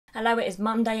Hello, it is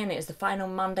Monday and it is the final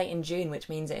Monday in June, which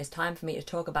means it is time for me to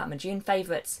talk about my June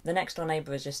favourites. The next door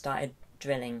neighbour has just started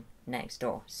drilling next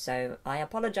door, so I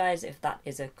apologise if that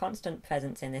is a constant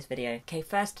presence in this video. Okay,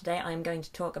 first today I'm going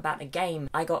to talk about a game.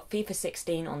 I got FIFA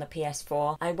 16 on the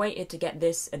PS4. I waited to get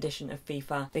this edition of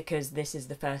FIFA because this is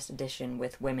the first edition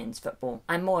with women's football.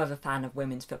 I'm more of a fan of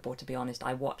women's football, to be honest.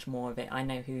 I watch more of it. I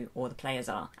know who all the players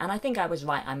are. And I think I was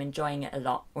right. I'm enjoying it a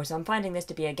lot. Also, I'm finding this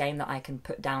to be a game that I can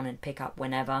put down and pick up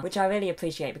whenever, which I really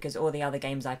appreciate because all the other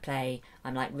games I play,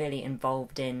 I'm like really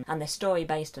involved in, and they're story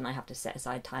based and I have to set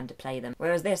aside time to play them.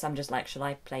 Whereas this, I'm just like, shall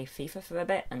I play FIFA for a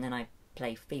bit? And then I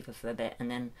play FIFA for a bit,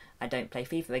 and then I don't play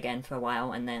FIFA again for a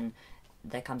while, and then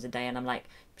there comes a day and I'm like,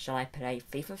 shall I play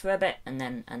FIFA for a bit? And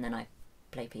then I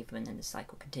play FIFA, and then the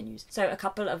cycle continues. So a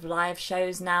couple of live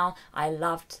shows now. I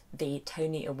loved the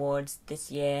Tony Awards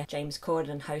this year. James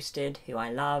Corden hosted, who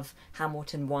I love.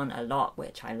 Hamilton won a lot,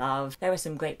 which I love. There were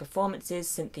some great performances.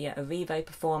 Cynthia Erivo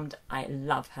performed. I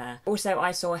love her. Also,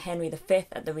 I saw Henry V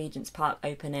at the Regent's Park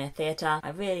Open Air Theatre. I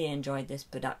really enjoyed this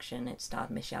production. It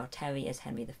starred Michelle Terry as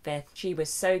Henry V. She was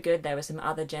so good. There were some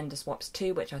other gender swaps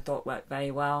too, which I thought worked very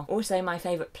well. Also, my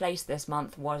favourite place this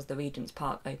month was the Regent's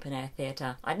Park Open Air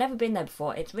Theatre. I'd never been there before.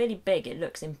 It's really big, it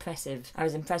looks impressive. I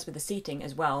was impressed with the seating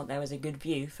as well. There was a good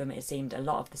view from, it seemed, a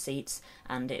lot of the seats,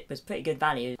 and it was pretty good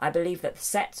value. I believe that the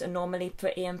sets are normally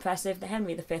pretty impressive. The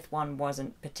Henry V one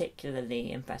wasn't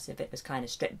particularly impressive. It was kind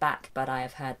of stripped back, but I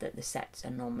have heard that the sets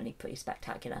are normally pretty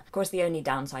spectacular. Of course, the only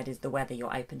downside is the weather.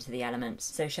 You're open to the elements,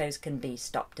 so shows can be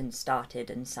stopped and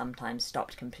started and sometimes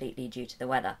stopped completely due to the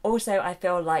weather. Also, I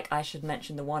feel like I should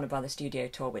mention the Warner Brothers Studio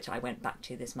Tour, which I went back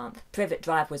to this month. Privet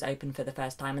Drive was open for the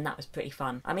first time, and that was pretty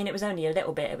fun. I mean, it was only a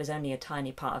little bit, it was only a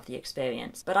tiny part of the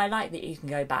experience, but I like that you can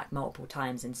go back multiple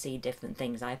times and see different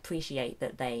things. I appreciate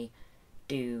that they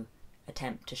do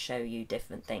attempt to show you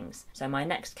different things. So my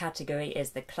next category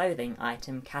is the clothing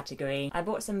item category. I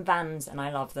bought some Vans and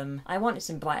I love them. I wanted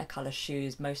some brighter colour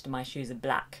shoes. Most of my shoes are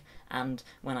black, and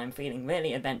when I'm feeling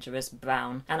really adventurous,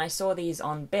 brown. And I saw these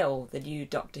on Bill, the new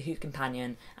Doctor Who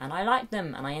companion, and I liked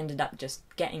them, and I ended up just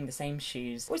getting the same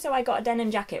shoes. Also, I got a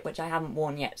denim jacket, which I haven't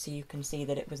worn yet, so you can see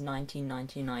that it was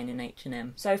 $19.99 in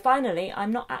H&M. So finally,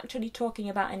 I'm not actually talking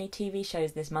about any TV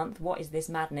shows this month. What is this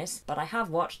madness? But I have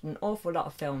watched an awful lot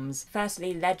of films.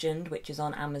 Firstly, Legend, which is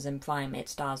on Amazon Prime. It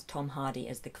stars Tom Hardy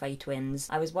as the Cray twins.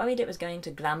 I was worried it was going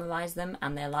to glamorise them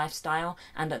and their lifestyle,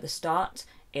 and at the start,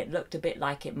 it looked a bit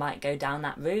like it might go down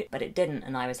that route, but it didn't,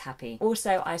 and I was happy.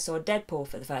 Also, I saw Deadpool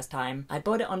for the first time. I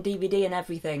bought it on DVD and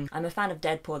everything. I'm a fan of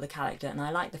Deadpool the character, and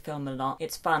I like the film a lot.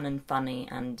 It's fun and funny,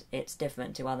 and it's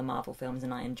different to other Marvel films,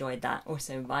 and I enjoyed that.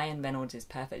 Also, Ryan Reynolds is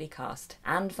perfectly cast.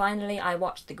 And finally, I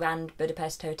watched the Grand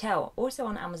Budapest Hotel, also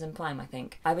on Amazon Prime, I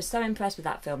think. I was so impressed with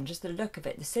that film, just the look of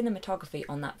it. The cinematography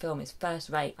on that film is first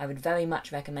rate. I would very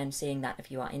much recommend seeing that if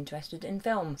you are interested in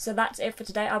film. So that's it for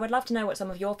today. I would love to know what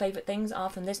some of your favourite things are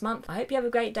from this month. I hope you have a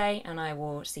great day, and I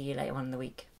will see you later on in the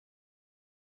week.